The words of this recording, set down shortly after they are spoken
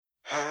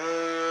I'm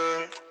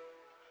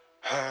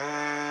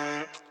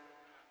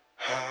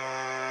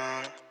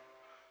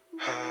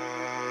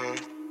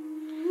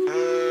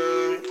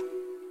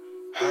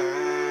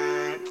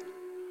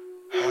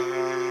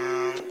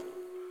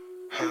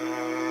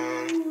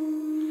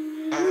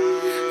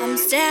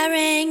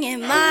staring at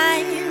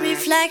my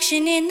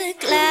reflection in the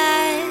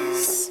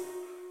glass,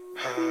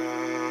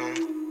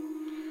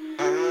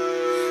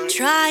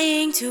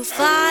 trying to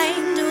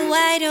find a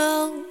way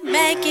to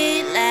make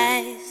it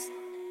last.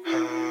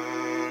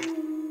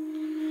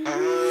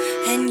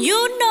 And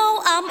you know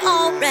I'm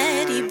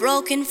already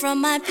broken from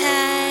my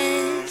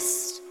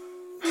past.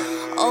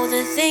 All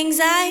the things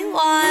I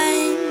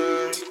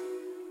want,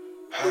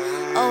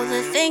 all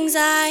the things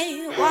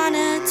I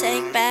wanna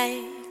take back.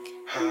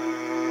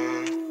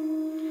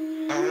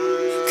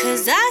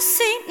 'Cause I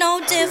see no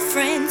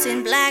difference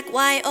in black,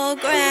 white, or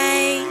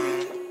gray.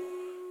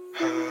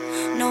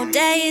 No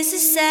day is the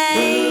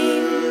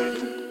same.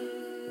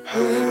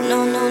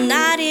 No, no,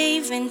 not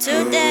even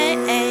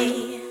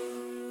today.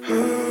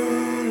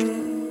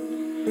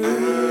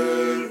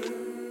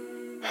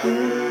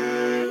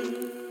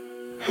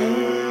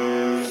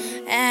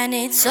 And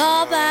it's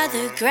all by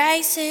the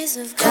graces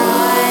of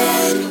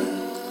God.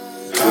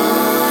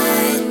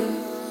 God,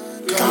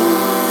 God,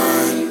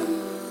 God,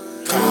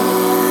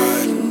 God,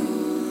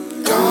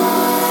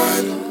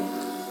 God,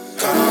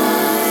 God,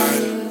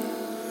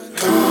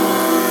 God,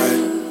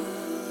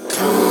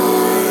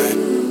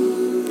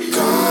 God,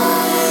 God,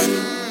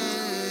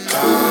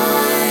 God,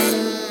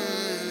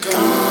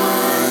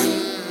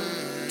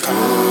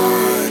 God,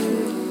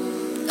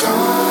 God,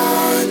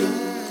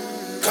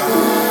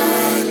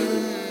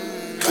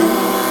 God,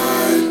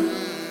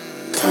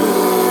 God.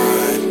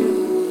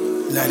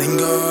 Letting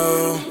go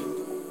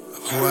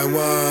of who I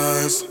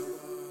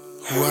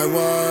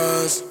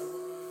was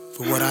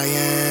for what I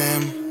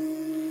am,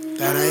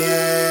 that I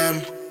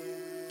am,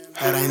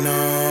 that I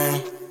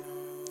know,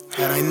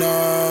 that I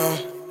know,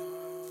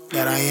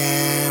 that I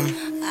am.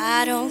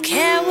 I don't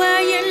care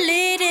where you're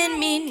leading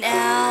me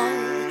now,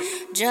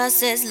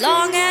 just as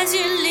long as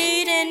you're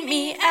leading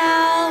me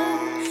out.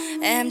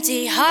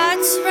 Empty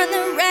hearts run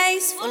the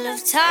race, full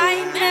of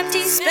time,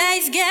 empty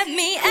space. Get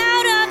me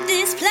out of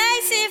this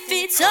place if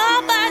it's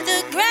all by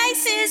the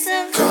graces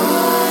of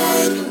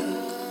God.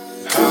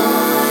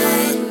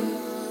 God,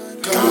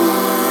 God,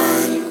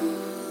 God,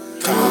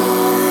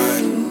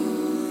 God,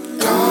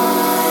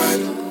 God,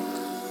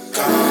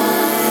 God,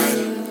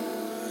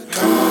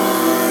 God,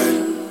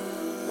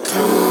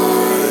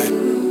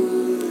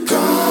 God,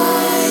 God,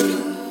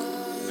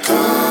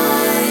 God,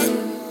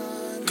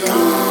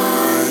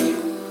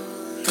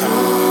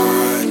 God,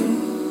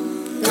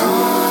 God,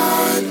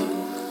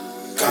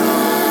 God,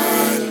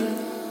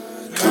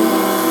 God,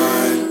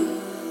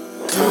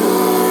 God.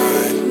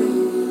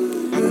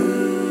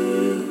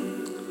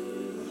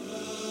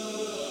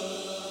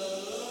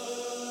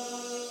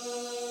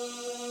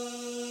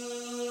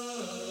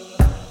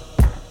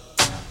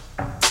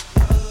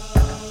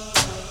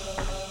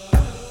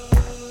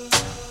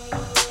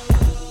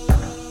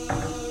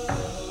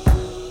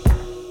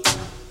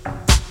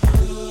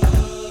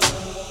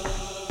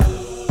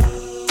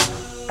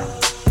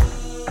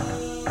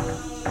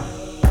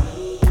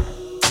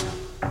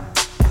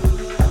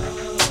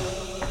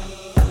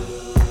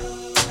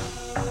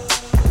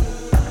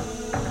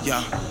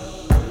 Yeah.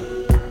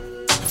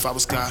 If I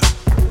was God,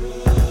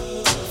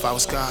 if I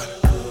was God,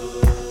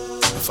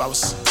 if I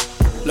was,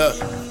 look.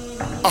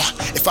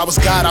 If I was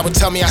God, I would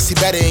tell me I see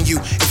better in you.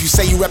 If you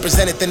say you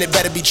represent it, then it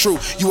better be true.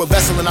 You a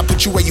vessel and I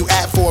put you where you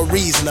at for a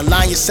reason.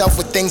 Align yourself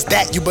with things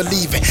that you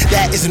believe in.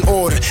 That is an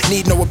order,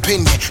 need no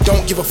opinion.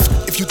 Don't give a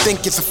if you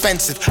think it's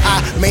offensive.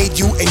 I made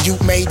you and you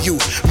made you.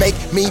 Make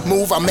me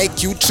move, I'll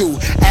make you too.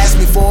 Ask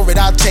me for it,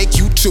 I'll take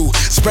you too.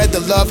 Spread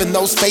the love in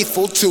those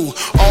faithful too.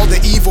 All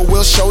the evil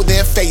will show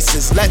their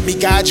faces. Let me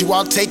guide you,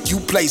 I'll take you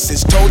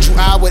places. Told you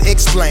I would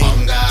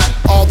explain.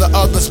 All the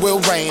others will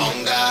reign.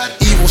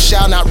 Evil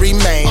shall not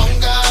remain.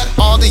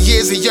 All the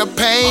years of your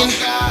pain,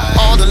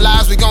 all the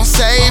lives we gon'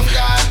 save.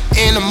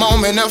 In a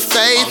moment of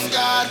faith,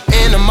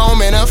 in a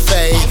moment of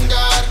faith,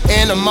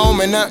 in a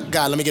moment of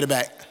God. Let me get it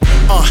back.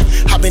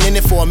 I've been in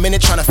it for a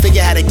minute trying to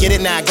figure how to get it.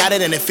 Now I got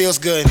it and it feels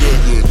good.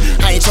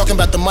 I ain't talking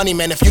about the money,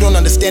 man. If you don't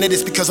understand it,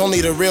 it's because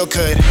only the real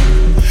could.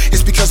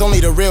 It's because only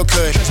the real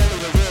could.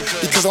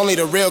 Because only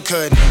the real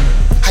could.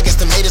 I guess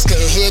them haters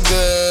couldn't hear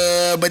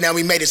good, but now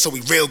we made it so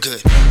we real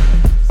good.